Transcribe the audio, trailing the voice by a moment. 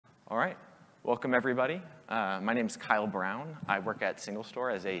All right, welcome everybody. My name is Kyle Brown. I work at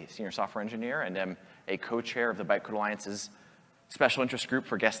SingleStore as a senior software engineer and am a co-chair of the Bytecode Alliance's special interest group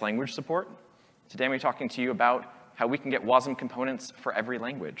for guest language support. Today I'm going to be talking to you about how we can get Wasm components for every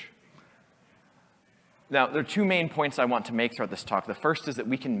language. Now, there are two main points I want to make throughout this talk. The first is that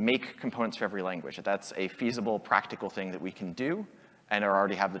we can make components for every language. That's a feasible, practical thing that we can do and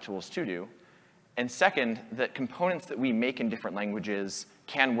already have the tools to do. And second, that components that we make in different languages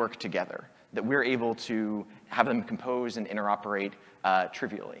can work together, that we're able to have them compose and interoperate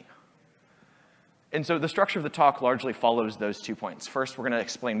trivially. And so the structure of the talk largely follows those 2 points. First, we're going to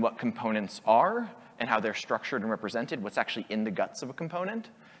explain what components are and how they're structured and represented, what's actually in the guts of a component.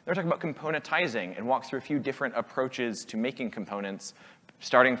 Then we're talking about componentizing and walk through a few different approaches to making components,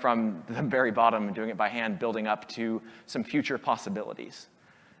 starting from the very bottom and doing it by hand, building up to some future possibilities.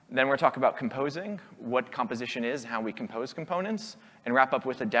 Then we're going to talk about composing, what composition is, how we compose components, and wrap up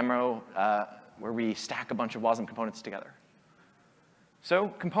with a demo where we stack a bunch of Wasm components together. So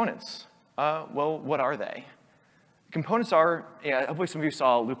components, well, what are they? Components are, hopefully some of you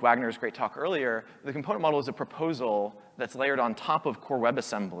saw Luke Wagner's great talk earlier. The component model is a proposal that's layered on top of core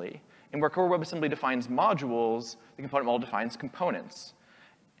WebAssembly. And where core WebAssembly defines modules, the component model defines components.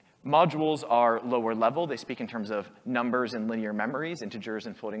 Modules are lower level. They speak in terms of numbers and linear memories, integers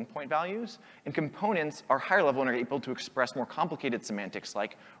and floating point values. And components are higher level and are able to express more complicated semantics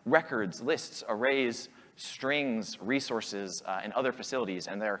like records, lists, arrays, strings, resources, and other facilities.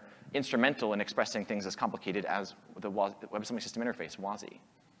 And they're instrumental in expressing things as complicated as the WebAssembly system interface, WASI.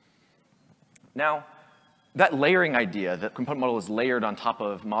 Now, that layering idea, that component model is layered on top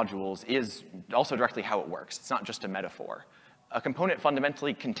of modules, is also directly how it works. It's not just a metaphor. A component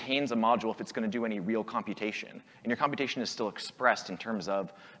fundamentally contains a module if it's going to do any real computation. And your computation is still expressed in terms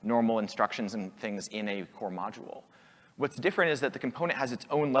of normal instructions and things in a core module. What's different is that the component has its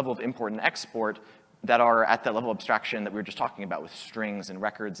own level of import and export that are at that level of abstraction that we were just talking about with strings and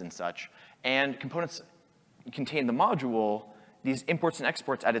records and such. And components contain the module, these imports and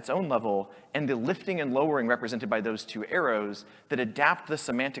exports at its own level, and the lifting and lowering represented by those two arrows that adapt the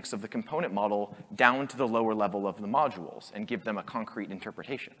semantics of the component model down to the lower level of the modules and give them a concrete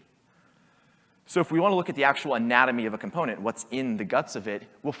interpretation. So if we want to look at the actual anatomy of a component, what's in the guts of it,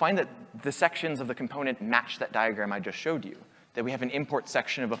 we'll find that the sections of the component match that diagram I just showed you, that we have an import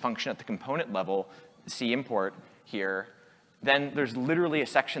section of a function at the component level, C import here. Then there's literally a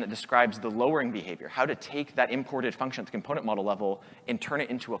section that describes the lowering behavior, how to take that imported function at the component model level and turn it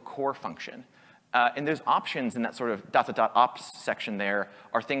into a core function. And there's options in that sort of ... ops section there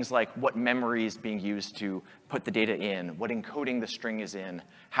are things like what memory is being used to put the data in, what encoding the string is in,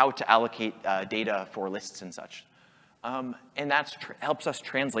 how to allocate data for lists and such. And that helps us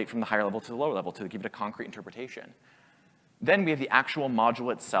translate from the higher level to the lower level to give it a concrete interpretation. Then we have the actual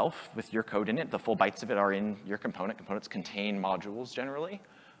module itself with your code in it. The full bytes of it are in your component. Components contain modules generally.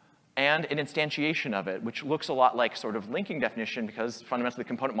 And an instantiation of it, which looks a lot like sort of linking definition because fundamentally the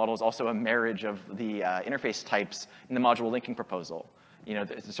component model is also a marriage of the interface types in the module linking proposal. You know,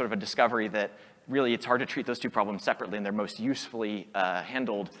 it's sort of a discovery that really it's hard to treat those two problems separately and they're most usefully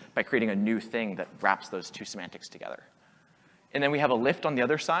handled by creating a new thing that wraps those two semantics together. And then we have a lift on the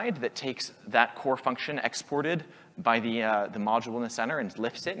other side that takes that core function exported by the module in the center and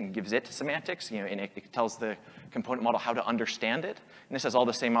lifts it and gives it semantics. You know, and it tells the component model how to understand it. And this has all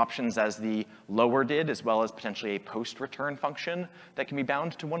the same options as the lower did, as well as potentially a post-return function that can be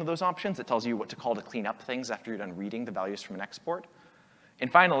bound to one of those options. It tells you what to call to clean up things after you're done reading the values from an export. And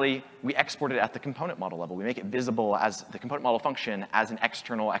finally, we export it at the component model level. We make it visible as the component model function as an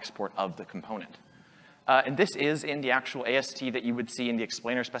external export of the component. And this is in the actual AST that you would see in the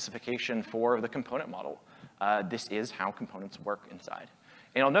explainer specification for the component model. This is how components work inside.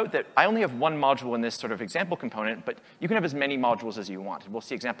 And I'll note that I only have one module in this sort of example component, but you can have as many modules as you want. We'll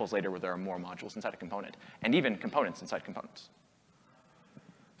see examples later where there are more modules inside a component, and even components inside components.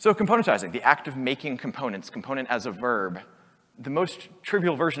 So componentizing, the act of making components, component as a verb. The most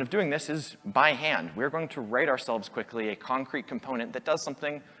trivial version of doing this is by hand. We're going to write ourselves quickly a concrete component that does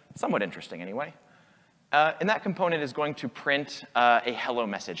something somewhat interesting anyway. And that component is going to print a hello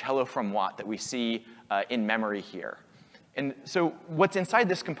message, hello from what, that we see in memory here. And so what's inside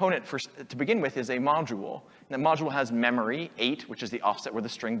this component to begin with is a module. And that module has memory, 8, which is the offset where the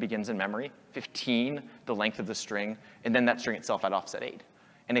string begins in memory, 15, the length of the string, and then that string itself at offset 8.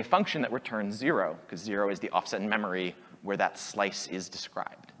 And a function that returns 0, because 0 is the offset in memory where that slice is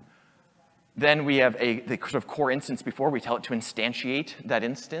described. Then we have the sort of core instance before. We tell it to instantiate that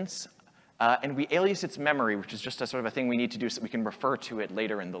instance. And we alias its memory, which is just a sort of a thing we need to do so we can refer to it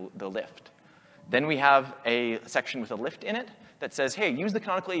later in the lift. Then we have a section with a lift in it that says, hey, use the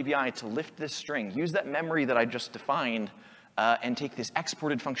canonical ABI to lift this string. Use that memory that I just defined and take this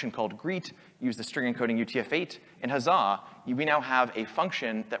exported function called greet, use the string encoding UTF-8, and huzzah, we now have a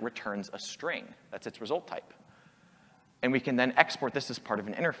function that returns a string. That's its result type. And we can then export this as part of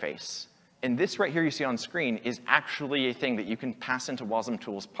an interface. And this right here you see on screen is actually a thing that you can pass into Wasm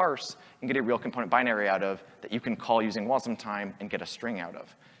tools parse and get a real component binary out of that you can call using Wasm time and get a string out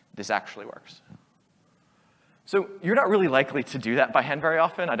of. This actually works. So you're not really likely to do that by hand very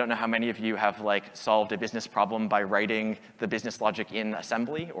often. I don't know how many of you have solved a business problem by writing the business logic in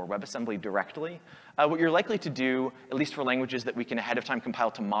assembly or WebAssembly directly. What you're likely to do, at least for languages that we can ahead of time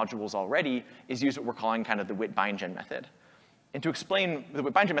compile to modules already, is use what we're calling kind of the WIT bindgen method. And to explain the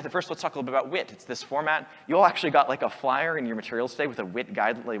WIT bindgen method, first let's talk a little bit about WIT. It's this format. You all actually got a flyer in your materials today with a WIT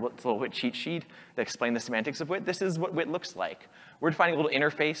guide, a little WIT cheat sheet that explains the semantics of WIT. This is what WIT looks like. We're defining a little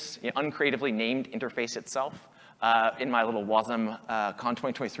interface, uncreatively named interface itself. In my little Wasm Con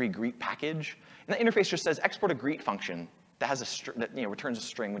 2023 greet package. And the interface just says export a greet function that has that returns a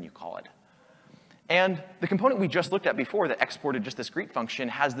string when you call it. And the component we just looked at before that exported just this greet function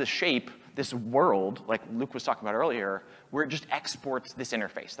has this shape, this world, like Luke was talking about earlier, where it just exports this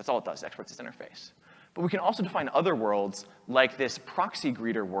interface. That's all it does, it exports this interface. But we can also define other worlds, like this proxy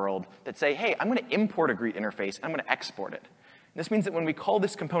greeter world, that say, hey, I'm going to import a greet interface, and I'm going to export it. This means that when we call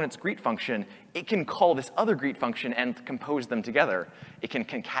this component's greet function, it can call this other greet function and compose them together. It can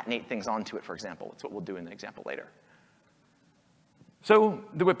concatenate things onto it, for example. That's what we'll do in the example later. So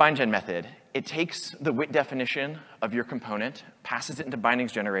the WIT bindgen method, it takes the WIT definition of your component, passes it into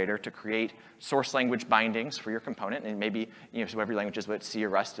bindings generator to create source language bindings for your component. And maybe, so every language is WIT, C or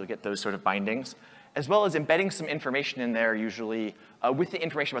Rust, you'll get those sort of bindings, as well as embedding some information in there, usually with the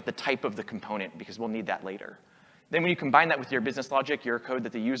information about the type of the component, because we'll need that later. Then when you combine that with your business logic, your code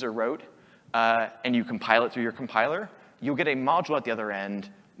that the user wrote, and you compile it through your compiler, you'll get a module at the other end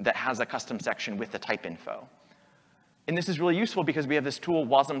that has a custom section with the type info. And this is really useful because we have this tool,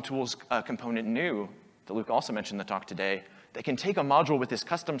 Wasm tools component new, that Luke also mentioned in the talk today, that can take a module with this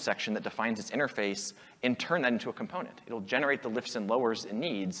custom section that defines its interface and turn that into a component. It'll generate the lifts and lowers it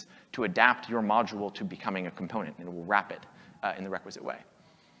needs to adapt your module to becoming a component, and it will wrap it in the requisite way.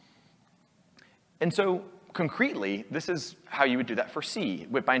 And so concretely, this is how you would do that for C.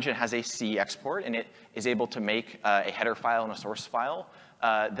 WIT bindgen has a C export, and it is able to make a header file and a source file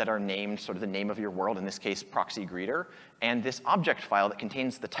that are named sort of the name of your world, in this case, proxy greeter, and this object file that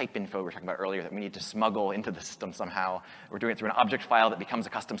contains the type info we were talking about earlier that we need to smuggle into the system somehow. We're doing it through an object file that becomes a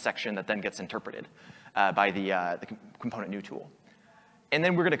custom section that then gets interpreted by the component new tool. And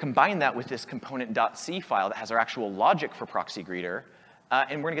then we're going to combine that with this component.c file that has our actual logic for proxy greeter,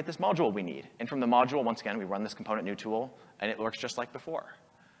 and we're going to get this module we need. And from the module, once again, we run this component new tool, and it works just like before.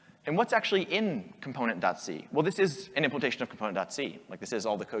 And what's actually in component.c? Well, this is an implementation of component.c. This is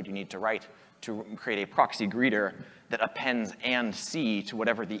all the code you need to write to create a proxy greeter that appends and C to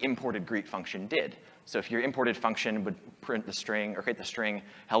whatever the imported greet function did. So if your imported function would print the string, or create the string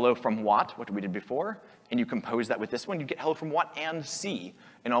hello from what we did before, and you compose that with this one, you get hello from what and C.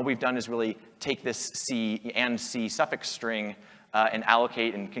 And all we've done is really take this C and C suffix string and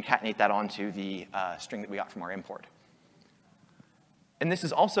allocate and concatenate that onto the string that we got from our import. And this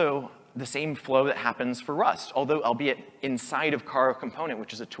is also the same flow that happens for Rust, although albeit inside of Caro component,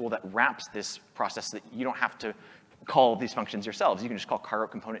 which is a tool that wraps this process so that you don't have to call these functions yourselves. You can just call Caro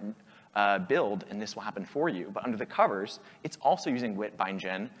component build, and this will happen for you. But under the covers, it's also using WIT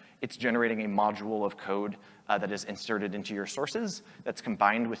bindgen. It's generating a module of code that is inserted into your sources, that's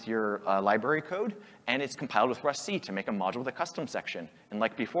combined with your library code, and it's compiled with Rust C to make a module with a custom section. And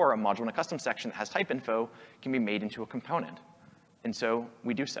like before, a module and a custom section that has type info can be made into a component. And so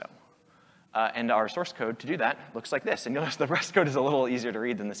we do so. And our source code to do that looks like this. And you'll notice the Rust code is a little easier to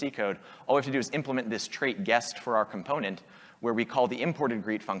read than the C code. All we have to do is implement this trait guest for our component, where we call the imported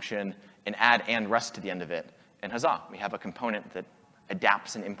greet function and add and Rust to the end of it. And huzzah, we have a component that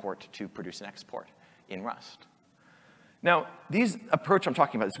adapts an import to produce an export in Rust. Now, this approach I'm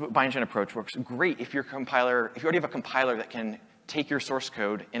talking about, this bindgen approach, works great if your compiler, if you already have a compiler that can take your source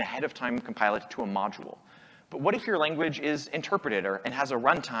code and ahead of time compile it to a module. But what if your language is interpreted and has a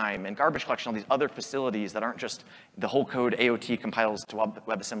runtime and garbage collection, all these other facilities that aren't just the whole code AOT compiles to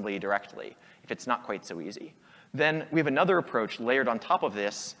WebAssembly directly, if it's not quite so easy? Then we have another approach layered on top of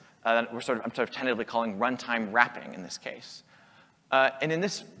this that I'm sort of tentatively calling runtime wrapping in this case. And in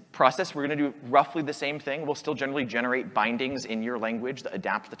this process, we're going to do roughly the same thing. We'll still generally generate bindings in your language that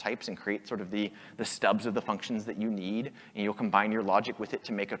adapt the types and create sort of the stubs of the functions that you need. And you'll combine your logic with it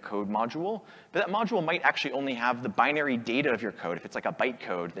to make a code module. But that module might actually only have the binary data of your code. If it's like a byte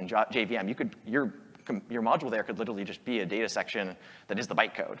code, then JVM, your module there could literally just be a data section that is the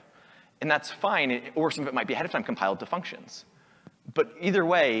byte code. And that's fine, or some of it might be ahead of time compiled to functions. But either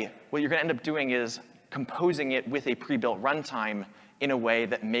way, what you're going to end up doing is composing it with a pre-built runtime in a way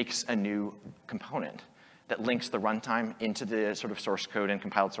that makes a new component, that links the runtime into the sort of source code and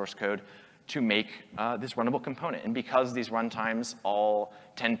compiled source code to make this runnable component. And because these runtimes all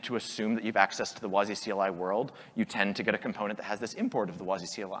tend to assume that you have access to the WASI CLI world, you tend to get a component that has this import of the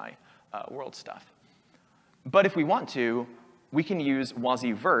WASI CLI world stuff. But if we want to, we can use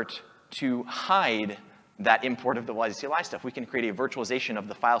WASI Virt to hide that import of the WASI CLI stuff. We can create a virtualization of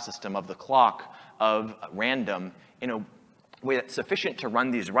the file system, of the clock, of random in a way that's sufficient to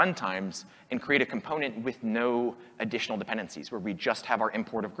run these runtimes and create a component with no additional dependencies, where we just have our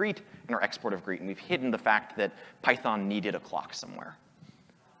import of greet and our export of greet, and we've hidden the fact that Python needed a clock somewhere.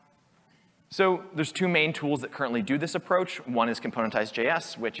 So there's two main tools that currently do this approach. One is componentized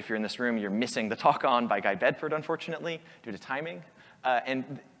JS, which if you're in this room, you're missing the talk on by Guy Bedford, unfortunately, due to timing.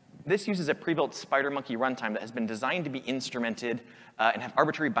 And this uses a pre-built SpiderMonkey runtime that has been designed to be instrumented and have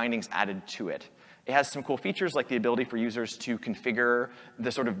arbitrary bindings added to it. It has some cool features like the ability for users to configure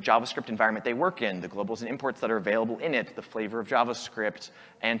the sort of JavaScript environment they work in, the globals and imports that are available in it, the flavor of JavaScript,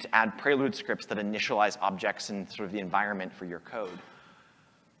 and to add prelude scripts that initialize objects in sort of the environment for your code.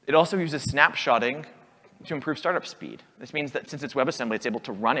 It also uses snapshotting to improve startup speed. This means that since it's WebAssembly, it's able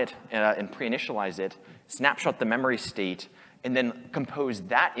to run it and pre-initialize it, snapshot the memory state, and then compose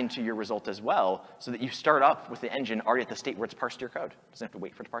that into your result as well, so that you start up with the engine already at the state where it's parsed your code. It doesn't have to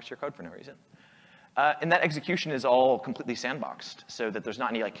wait for it to parse your code for no reason. And that execution is all completely sandboxed, so that there's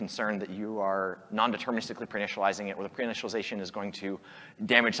not any concern that you are non-deterministically pre-initializing it, or the pre-initialization is going to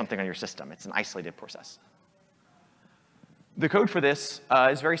damage something on your system. It's an isolated process. The code for this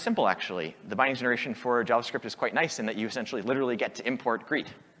is very simple, actually. The binding generation for JavaScript is quite nice in that you essentially literally get to import greet,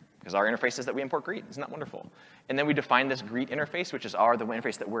 because our interface is that we import greet. Isn't that wonderful? And then we define this greet interface, which is the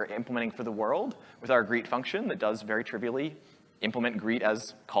interface that we're implementing for the world, with our greet function that does very trivially implement greet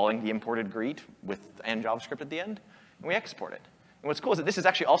as calling the imported greet and JavaScript at the end, and we export it. And what's cool is that this is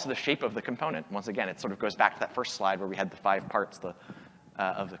actually also the shape of the component. Once again, it sort of goes back to that first slide where we had the 5 parts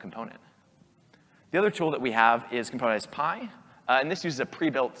of the component. The other tool that we have is componentized Py, and this uses a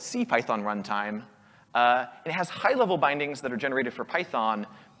pre-built CPython runtime. And it has high-level bindings that are generated for Python,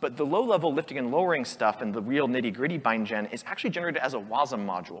 but the low-level lifting and lowering stuff and the real nitty-gritty bind gen is actually generated as a Wasm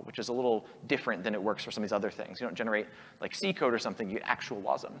module, which is a little different than it works for some of these other things. You don't generate like C code or something, you get actual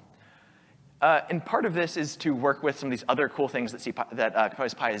Wasm. And part of this is to work with some of these other cool things that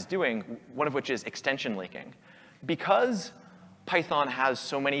componentized Py is doing, one of which is extension linking. Because Python has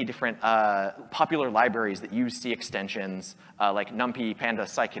so many different popular libraries that use C extensions, like NumPy,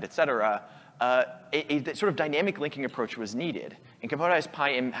 Pandas, Scikit, et cetera, a sort of dynamic linking approach was needed. And componentized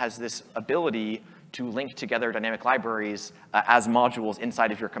Py has this ability to link together dynamic libraries as modules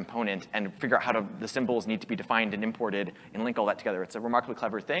inside of your component and figure out how the symbols need to be defined and imported and link all that together. It's a remarkably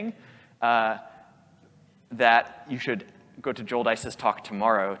clever thing that you should go to Joel Dice's talk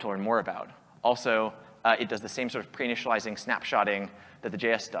tomorrow to learn more about. Also, it does the same sort of pre-initializing snapshotting that the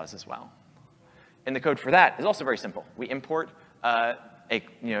JS does as well. And the code for that is also very simple. We import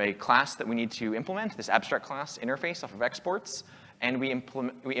a class that we need to implement, this abstract class interface off of exports, and we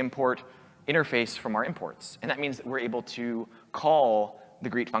import interface from our imports. And that means that we're able to call the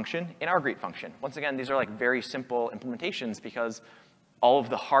greet function in our greet function. Once again, these are like very simple implementations because all of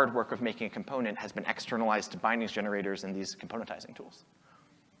the hard work of making a component has been externalized to bindings generators and these componentizing tools.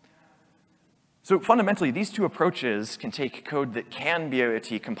 So fundamentally, these two approaches can take code that can be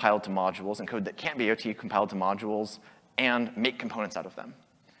AOT compiled to modules and code that can't be AOT compiled to modules and make components out of them.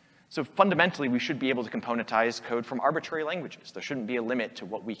 So fundamentally, we should be able to componentize code from arbitrary languages. There shouldn't be a limit to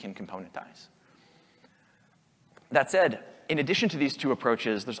what we can componentize. That said, in addition to these two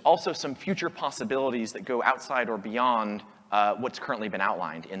approaches, there's also some future possibilities that go outside or beyond what's currently been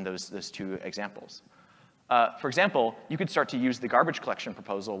outlined in those two examples. For example, you could start to use the garbage collection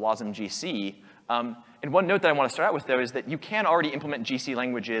proposal, Wasm GC. And one note that I want to start out with, though, is that you can already implement GC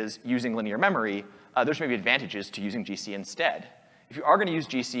languages using linear memory. There's maybe advantages to using GC instead. If you are going to use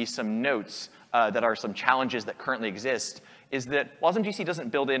GC, some notes that are some challenges that currently exist is that Wasm GC doesn't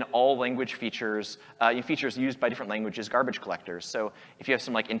build in all language features, features used by different languages, garbage collectors. So if you have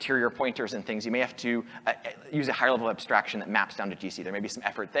some like interior pointers and things, you may have to use a higher level abstraction that maps down to GC. There may be some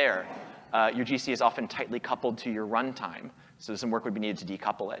effort there. Your GC is often tightly coupled to your runtime. So some work would be needed to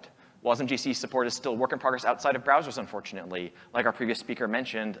decouple it. Wasm GC support is still work in progress outside of browsers, unfortunately. Like our previous speaker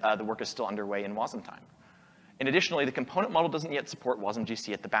mentioned, the work is still underway in Wasm time. And additionally, the component model doesn't yet support Wasm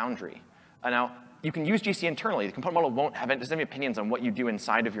GC at the boundary. Now, you can use GC internally. The component model doesn't have any opinions on what you do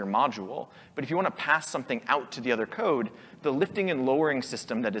inside of your module. But if you want to pass something out to the other code, the lifting and lowering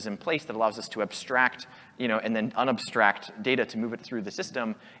system that is in place that allows us to abstract, and then unabstract data to move it through the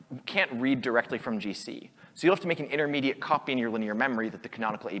system can't read directly from GC. So you'll have to make an intermediate copy in your linear memory that the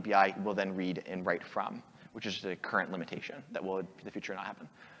canonical API will then read and write from, which is a current limitation that will in the future not happen.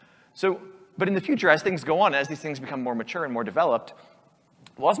 But in the future, as things go on, as these things become more mature and more developed,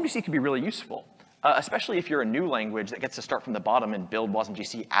 Wasm GC can be really useful. Especially if you're a new language that gets to start from the bottom and build Wasm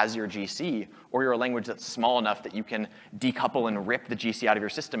GC as your GC, or you're a language that's small enough that you can decouple and rip the GC out of your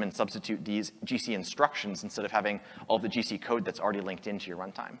system and substitute these GC instructions instead of having all the GC code that's already linked into your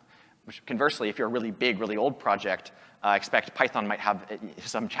runtime. Which conversely, if you're a really big, really old project, I expect Python might have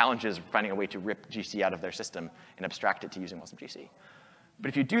some challenges finding a way to rip GC out of their system and abstract it to using Wasm GC. But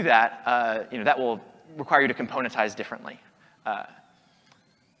if you do that, that will require you to componentize differently.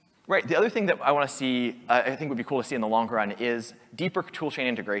 Right, the other thing that I want to see, I think would be cool to see in the long run is deeper toolchain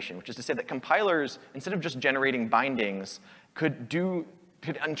integration, which is to say that compilers, instead of just generating bindings, could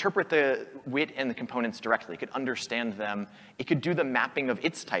interpret the WIT and the components directly. It could understand them. It could do the mapping of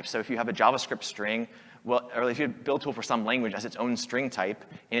its types. So if you have a JavaScript string, or if you have a build tool for some language as its own string type,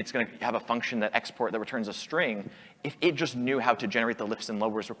 and it's going to have a function that returns a string, if it just knew how to generate the lifts and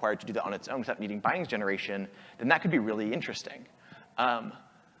lowers required to do that on its own without needing bindings generation, then that could be really interesting.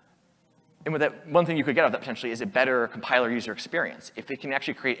 And with that, one thing you could get out of that potentially is a better compiler user experience. If it can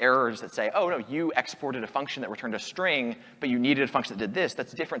actually create errors that say, oh, no, you exported a function that returned a string, but you needed a function that did this,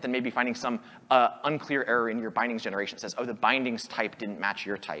 that's different than maybe finding some unclear error in your bindings generation that says, oh, the bindings type didn't match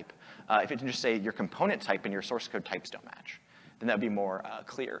your type. If it can just say your component type and your source code types don't match, then that would be more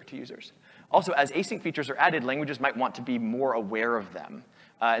clear to users. Also, as async features are added, languages might want to be more aware of them.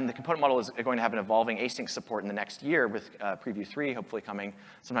 And the component model is going to have an evolving async support in the next year with Preview 3, hopefully coming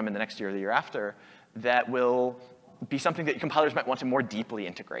sometime in the next year or the year after, that will be something that compilers might want to more deeply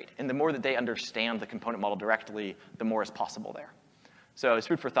integrate. And the more that they understand the component model directly, the more is possible there. So as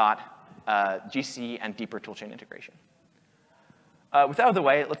food for thought, GC and deeper toolchain integration. With that out of the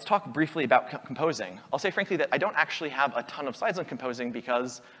way, let's talk briefly about composing. I'll say frankly that I don't actually have a ton of slides on composing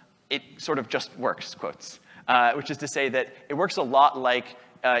because it sort of just works, quotes. Which is to say that it works a lot like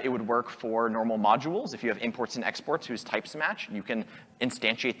it would work for normal modules. If you have imports and exports whose types match, you can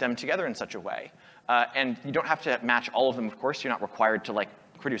instantiate them together in such a way. And you don't have to match all of them, of course. You're not required to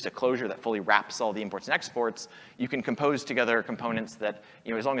produce a closure that fully wraps all the imports and exports. You can compose together components that,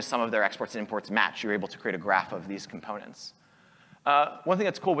 as long as some of their exports and imports match, you're able to create a graph of these components. One thing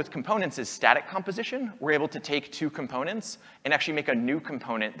that's cool with components is static composition. We're able to take two components and actually make a new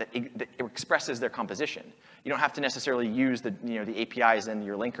component that expresses their composition. You don't have to necessarily use the APIs in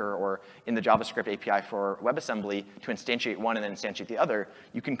your linker or in the JavaScript API for WebAssembly to instantiate one and then instantiate the other.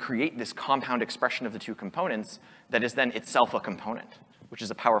 You can create this compound expression of the two components that is then itself a component, which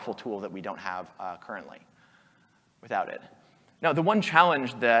is a powerful tool that we don't have currently without it. Now, the one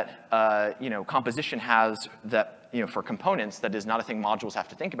challenge that composition has that for components that is not a thing modules have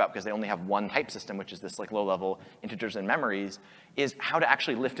to think about because they only have one type system, which is this low-level integers and memories, is how to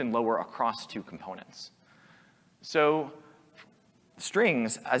actually lift and lower across two components. So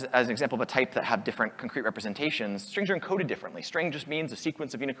strings, as an example of a type that have different concrete representations, strings are encoded differently. String just means a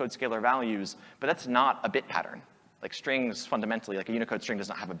sequence of Unicode scalar values, but that's not a bit pattern. Like strings, fundamentally, like a Unicode string does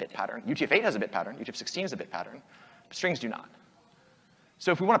not have a bit pattern. UTF-8 has a bit pattern. UTF-16 has a bit pattern, but strings do not.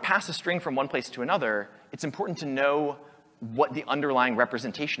 So if we want to pass a string from one place to another, it's important to know what the underlying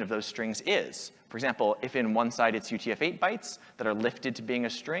representation of those strings is. For example, if in one side it's UTF-8 bytes that are lifted to being a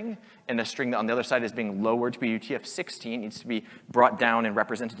string, and a string that on the other side is being lowered to be UTF-16, needs to be brought down and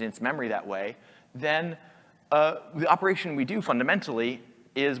represented in its memory that way, then the operation we do fundamentally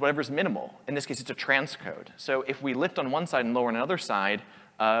is whatever's minimal. In this case, it's a transcode. So if we lift on one side and lower on another side,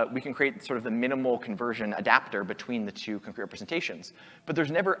 we can create sort of the minimal conversion adapter between the two concrete representations. But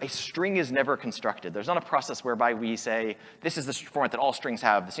a string is never constructed. There's not a process whereby we say, this is the format that all strings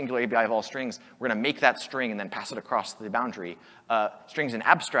have, the singular API of all strings. We're going to make that string and then pass it across the boundary. String's an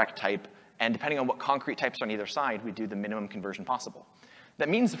abstract type, and depending on what concrete types are on either side, we do the minimum conversion possible. That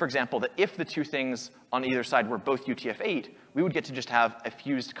means, for example, that if the two things on either side were both UTF-8, we would get to just have a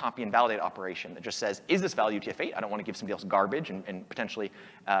fused copy and validate operation that just says, is this value UTF-8? I don't want to give somebody else garbage and potentially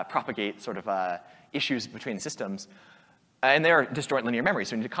propagate sort of issues between systems. And they are disjoint linear memory,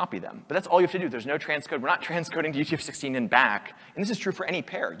 so we need to copy them. But that's all you have to do. There's no transcode. We're not transcoding to UTF-16 and back. And this is true for any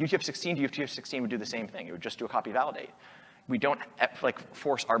pair. UTF-16 to UTF-16 would do the same thing. It would just do a copy validate. We don't like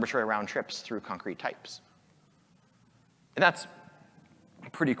force arbitrary round trips through concrete types. And that's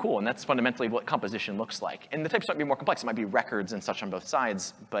pretty cool, and that's fundamentally what composition looks like. And the types might be more complex. It might be records and such on both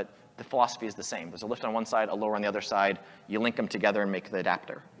sides, but the philosophy is the same. There's a lift on one side, a lower on the other side. You link them together and make the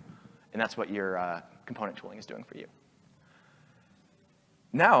adapter. And that's what your component tooling is doing for you.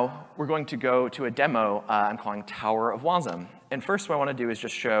 Now, we're going to go to a demo I'm calling Tower of Wasm. And first what I want to do is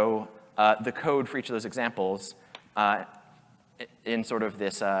just show the code for each of those examples in sort of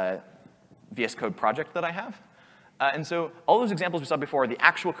this VS Code project that I have. And so all those examples we saw before are the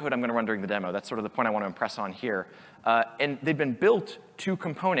actual code I'm going to run during the demo. That's sort of the point I want to impress on here. And they've been built to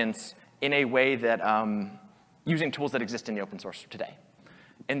components in a way that using tools that exist in the open source today.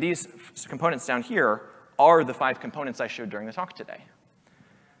 And these components down here are the 5 components I showed during the talk today.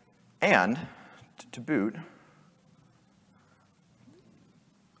 And to boot,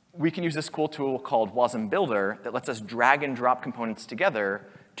 we can use this cool tool called Wasm Builder that lets us drag and drop components together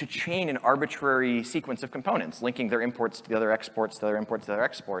to chain an arbitrary sequence of components, linking their imports to the other exports, to their imports, to their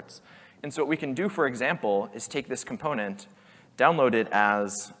exports. And so what we can do, for example, is take this component, download it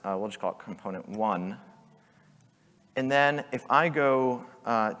as, we'll just call it component 1. And then if I go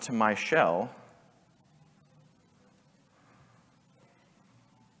to my shell,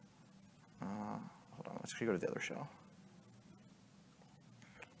 hold on, let's actually go to the other shell.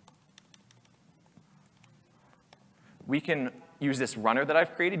 We can use this runner that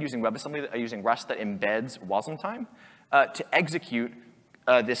I've created using WebAssembly, using Rust that embeds Wasm time to execute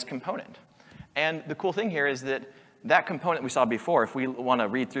this component. And the cool thing here is that that component we saw before, if we want to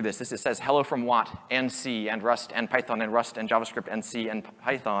read through this, it says hello from Watt and C and Rust and Python and Rust and JavaScript and C and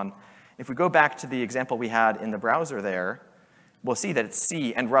Python. If we go back to the example we had in the browser there, we'll see that it's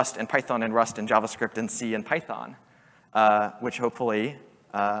C and Rust and Python and Rust and JavaScript and C and Python, which hopefully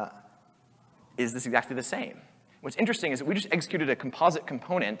is this exactly the same. What's interesting is that we just executed a composite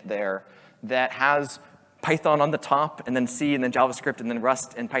component there that has Python on the top, and then C, and then JavaScript, and then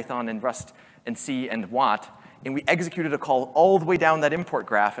Rust, and Python, and Rust, and C, and Watt. And we executed a call all the way down that import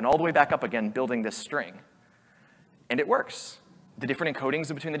graph and all the way back up again, building this string. And it works. The different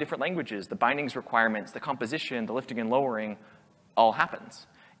encodings between the different languages, the bindings requirements, the composition, the lifting and lowering, all happens.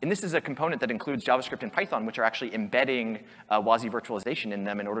 And this is a component that includes JavaScript and Python, which are actually embedding WASI virtualization in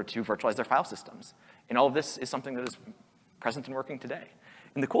them in order to virtualize their file systems. And all of this is something that is present and working today.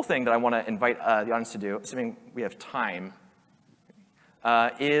 And the cool thing that I want to invite the audience to do, assuming we have time,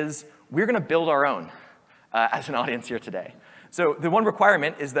 is we're going to build our own as an audience here today. So the one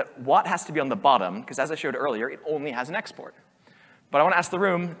requirement is that Watt has to be on the bottom, because as I showed earlier, it only has an export. But I want to ask the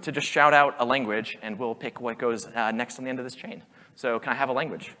room to just shout out a language, and we'll pick what goes next on the end of this chain. So can I have a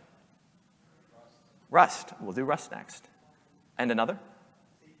language? Rust. We'll do Rust next. And another?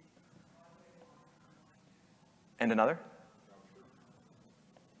 And another?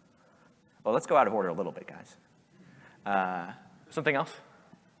 Well, let's go out of order a little bit, guys. Something else?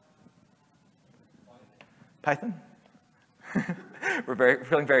 Python? We're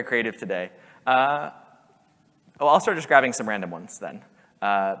feeling very creative today. Well, I'll start just grabbing some random ones then.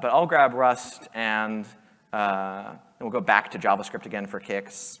 But I'll grab Rust and we'll go back to JavaScript again for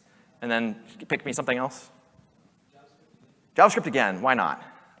kicks. And then pick me something else. JavaScript again, why not?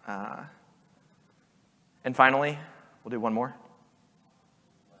 And finally, we'll do one more.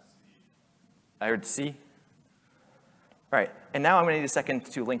 I heard C. All right, and now I'm going to need a second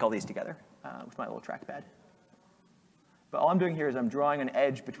to link all these together with my little trackpad. But all I'm doing here is I'm drawing an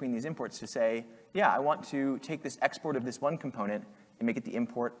edge between these imports to say, yeah, I want to take this export of this one component and make it the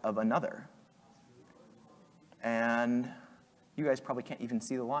import of another. And you guys probably can't even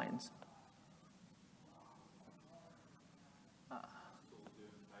see the lines.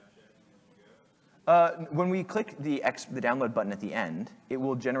 When we click the download button at the end, it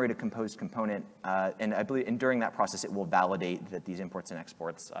will generate a composed component, and I believe during that process it will validate that these imports and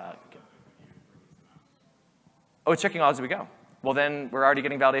exports. Oh, it's checking all as we go. Well, then we're already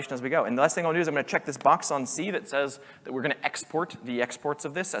getting validation as we go. And the last thing I'll do is I'm going to check this box on C that says that we're going to export the exports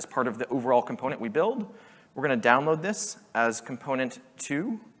of this as part of the overall component we build. We're going to download this as component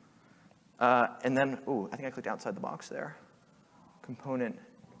 2. And then, oh, I think I clicked outside the box there. Component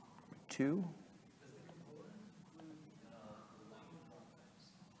 2.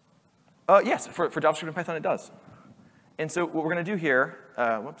 Yes, for JavaScript and Python it does. And so what we're going to do here,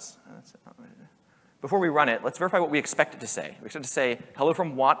 whoops, before we run it, let's verify what we expect it to say. We expect it to say, hello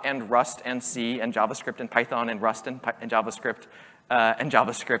from Watt and Rust and C and JavaScript and Python and Rust and JavaScript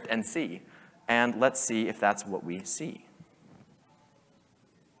and C. And let's see if that's what we see.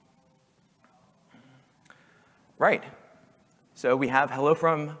 Right. So we have hello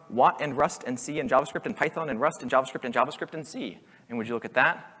from Watt and Rust and C and JavaScript and Python and Rust and JavaScript and C. And would you look at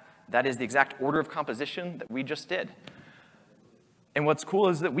that? That is the exact order of composition that we just did. And what's cool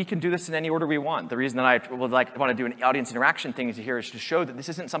is that we can do this in any order we want. The reason that I want to do an audience interaction thing here is to show that this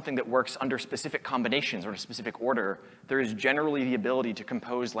isn't something that works under specific combinations or in a specific order. There is generally the ability to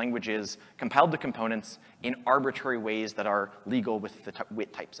compose languages compiled to components in arbitrary ways that are legal with the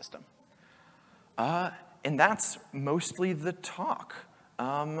WIT type system. And that's mostly the talk.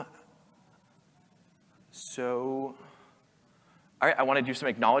 So, all right, I want to do some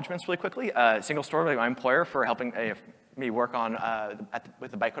acknowledgments really quickly. SingleStore, my employer, for helping me work on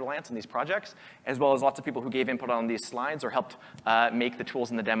with the Bytecode Alliance on these projects, as well as lots of people who gave input on these slides or helped make the tools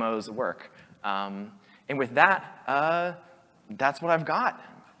and the demos work. And with that, that's what I've got.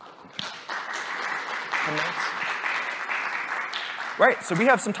 10 minutes. Right, so we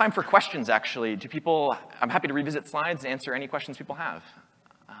have some time for questions, actually. Do people, I'm happy to revisit slides and answer any questions people have.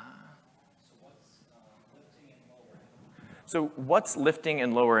 So what's lifting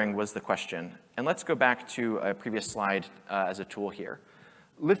and lowering was the question. And let's go back to a previous slide as a tool here.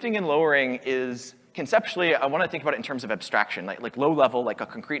 Lifting and lowering is, conceptually, I want to think about it in terms of abstraction, like low level, like a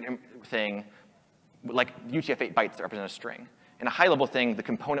concrete thing, like UTF-8 bytes that represent a string. And a high level thing, the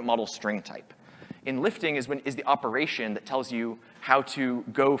component model string type. In lifting is the operation that tells you how to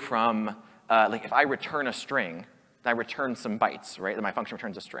go from, like if I return a string, I return some bytes, right? My function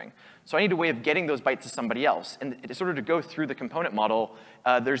returns a string. So I need a way of getting those bytes to somebody else. And in order to go through the component model,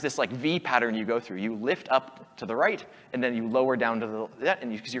 there's this like V pattern you go through. You lift up to the right, and then you lower down to that,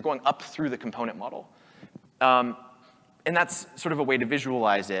 because you're going up through the component model. And that's sort of a way to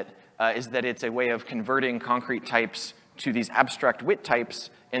visualize it, is that it's a way of converting concrete types to these abstract WIT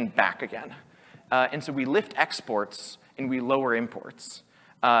types and back again. And so we lift exports and we lower imports.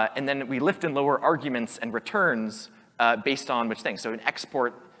 And then we lift and lower arguments and returns based on which thing. So an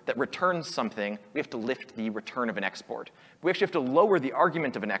export that returns something, we have to lift the return of an export. We actually have to lower the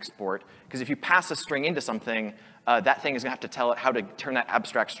argument of an export, because if you pass a string into something, that thing is going to have to tell it how to turn that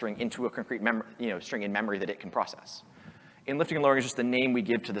abstract string into a concrete string in memory that it can process. And lifting and lowering is just the name we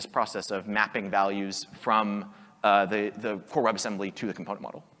give to this process of mapping values from the core WebAssembly to the component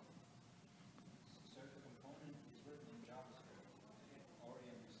model.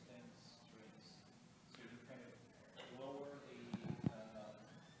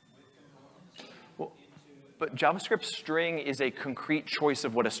 But JavaScript string is a concrete choice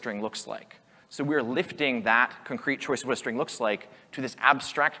of what a string looks like. So we're lifting that concrete choice of what a string looks like to this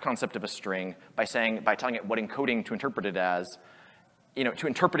abstract concept of a string by telling it what encoding to interpret it as, to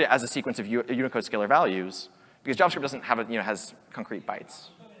interpret it as a sequence of Unicode scalar values, because JavaScript doesn't have has concrete bytes.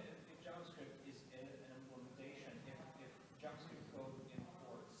 If JavaScript is an implementation, if JavaScript code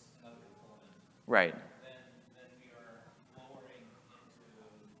imports another component, right.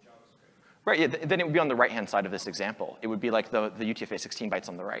 Right, yeah, then it would be on the right-hand side of this example. It would be like the UTF-8 16 bytes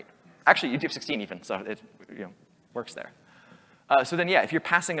on the right. Actually, UTF-16 even, so it works there. So then, yeah, if you're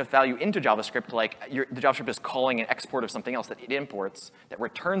passing a value into JavaScript, like the JavaScript is calling an export of something else that it imports that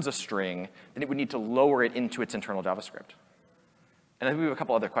returns a string, then it would need to lower it into its internal JavaScript. And I think we have a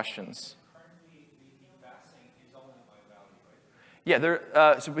couple other questions. Yeah,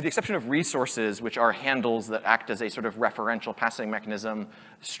 so with the exception of resources, which are handles that act as a sort of referential passing mechanism,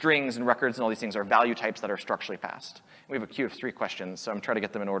 strings and records and all these things are value types that are structurally passed. We have a queue of 3 questions, so I'm trying to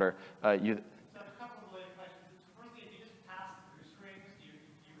get them in order. So a couple of related questions. Firstly, if you just pass through strings, do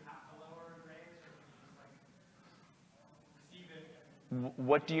you have to lower grades, or can you just receive it?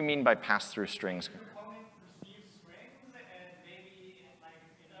 What do you mean by pass through strings? The component receives strings, and maybe it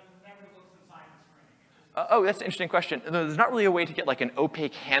never looks inside the string. Oh, that's an interesting question. There's not really a way to get like an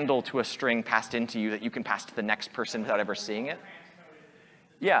opaque handle to a string passed into you that you can pass to the next person without ever seeing it.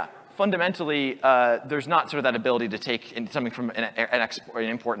 Yeah, fundamentally, there's not sort of that ability to take something from an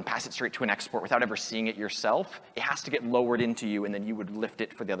import and pass it straight to an export without ever seeing it yourself. It has to get lowered into you, and then you would lift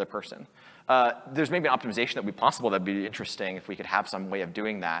it for the other person. There's maybe an optimization that would be possible that would be interesting if we could have some way of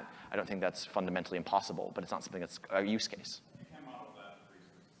doing that. I don't think that's fundamentally impossible, but it's not something that's a use case.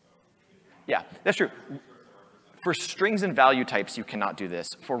 Yeah, that's true. For strings and value types, you cannot do this.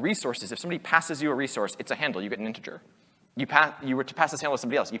 For resources, if somebody passes you a resource, it's a handle. You get an integer. You were to pass this handle to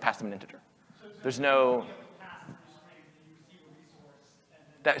somebody else, you pass them an integer. There's no...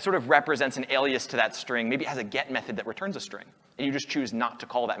 That sort of represents an alias to that string. Maybe it has a get method that returns a string. And you just choose not to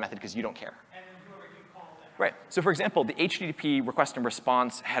call that method because you don't care. Right. So for example, the HTTP request and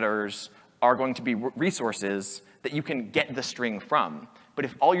response headers are going to be resources that you can get the string from. But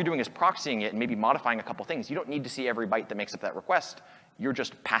if all you're doing is proxying it and maybe modifying a couple things, you don't need to see every byte that makes up that request. You're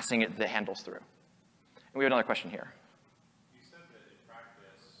just passing it the handles through. And we have another question here. You said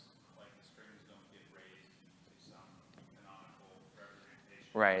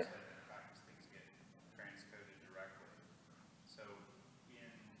Right. Things get transcoded directly. So in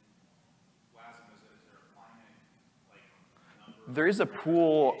Wasm, is there a finite number? There is a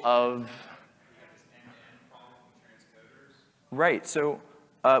pool of. We have this end-to-end problem with transcoders. Right. So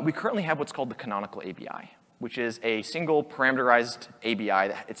we currently have what's called the canonical ABI, which is a single parameterized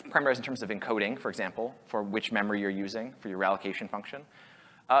ABI. It's parameterized in terms of encoding, for example, for which memory you're using for your reallocation function.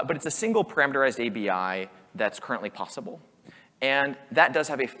 But it's a single parameterized ABI that's currently possible. And that does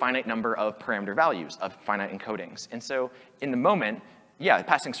have a finite number of parameter values, of finite encodings. And so in the moment, yeah,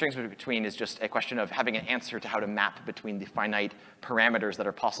 passing strings between is just a question of having an answer to how to map between the finite parameters that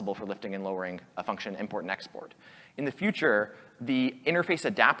are possible for lifting and lowering a function import and export. In the future, the interface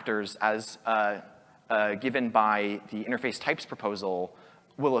adapters as given by the interface types proposal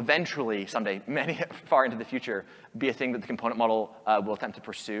will eventually, someday, far into the future, be a thing that the component model will attempt to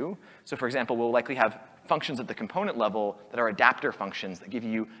pursue. So for example, we'll likely have functions at the component level that are adapter functions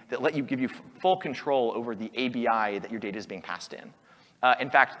that let you give you full control over the ABI that your data is being passed in. In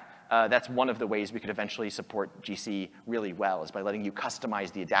fact, that's one of the ways we could eventually support GC really well, is by letting you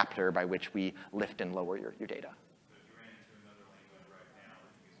customize the adapter by which we lift and lower your data.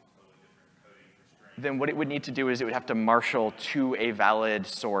 Then what it would need to do is it would have to marshal to a valid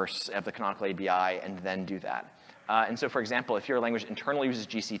source of the canonical ABI and then do that. And so, for example, if your language internally uses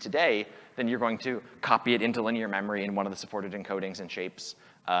GC today, then you're going to copy it into linear memory in one of the supported encodings and shapes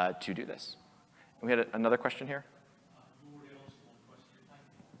to do this. And we had another question here.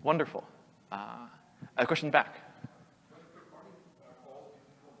 Wonderful. A question back.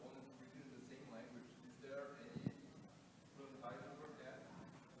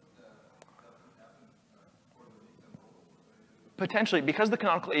 Potentially, because the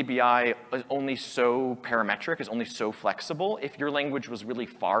canonical ABI is only so parametric, is only so flexible, if your language was really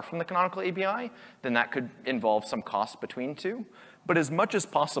far from the canonical ABI, then that could involve some cost between two. But as much as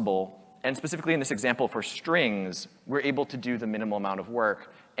possible, and specifically in this example for strings, we're able to do the minimal amount of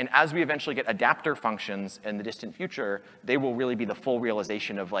work. And as we eventually get adapter functions in the distant future, they will really be the full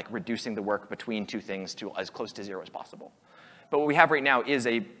realization of like reducing the work between two things to as close to zero as possible. But what we have right now is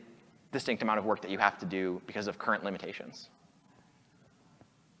a distinct amount of work that you have to do because of current limitations.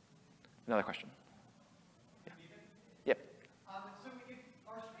 Another question. Yeah. Yep. So if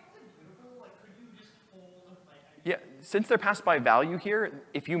are strings immutable, like could you just hold like? Yeah. Since they're passed by value here,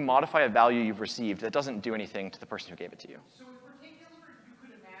 if you modify a value you've received, that doesn't do anything to the person who gave it to you. So in particular, you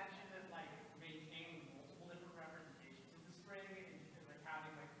could imagine that like maintaining multiple different representations of the string and like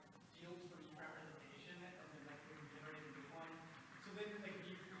having like fields for each representation and then like generating a new one. So then like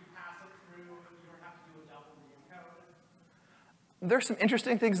if you pass it through, you don't have to do a double encode. There's some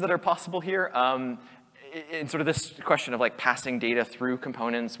interesting things that are possible here. In sort of this question of like passing data through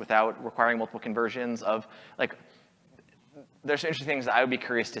components without requiring multiple conversions of like, there's some interesting things that I would be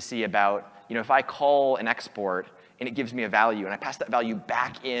curious to see about, you know, if I call an export and it gives me a value and I pass that value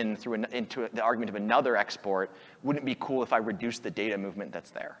back in through into the argument of another export, wouldn't it be cool if I reduced the data movement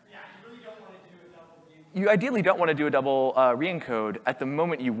that's there? Yeah, you really don't want to do a double re-encode. You ideally don't want to do a double re-encode. At the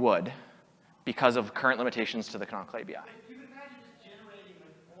moment you would, because of current limitations to the canonical ABI.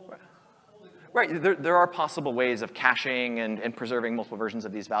 Right, there are possible ways of caching and preserving multiple versions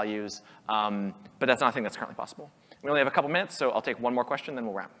of these values, but that's not a thing that's currently possible. We only have a couple minutes, so I'll take one more question, then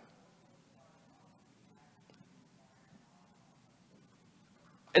we'll wrap.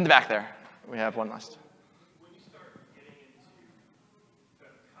 In the back there, we have one last. When you start getting into the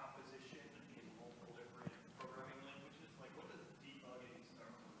composition in multiple different programming languages, like what does debugging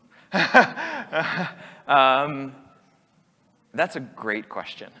start? That's a great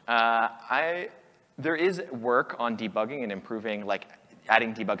question. There is work on debugging and improving, like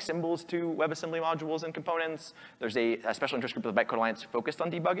adding debug symbols to WebAssembly modules and components. There's a special interest group of the Bytecode Alliance focused on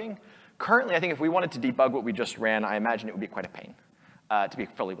debugging. Currently, I think if we wanted to debug what we just ran, I imagine it would be quite a pain, to be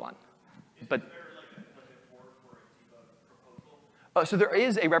fully blunt. But is there like a board for a debug proposal? So there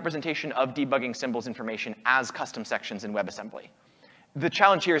is a representation of debugging symbols information as custom sections in WebAssembly. The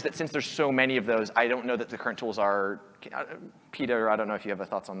challenge here is that since there's so many of those, I don't know that the current tools are, Peter, I don't know if you have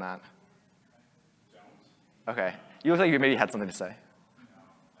thoughts on that. Don't. Okay. You look like you maybe had something to say. No.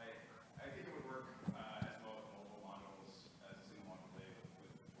 I think it would work as well with multiple modules as a single module today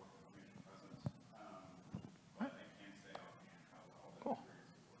with work information presence. But I can't say offhand how well that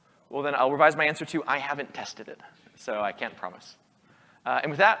experience would work. Well, then I'll revise my answer to I haven't tested it, so I can't promise. And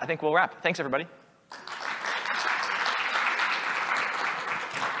with that, I think we'll wrap. Thanks, everybody.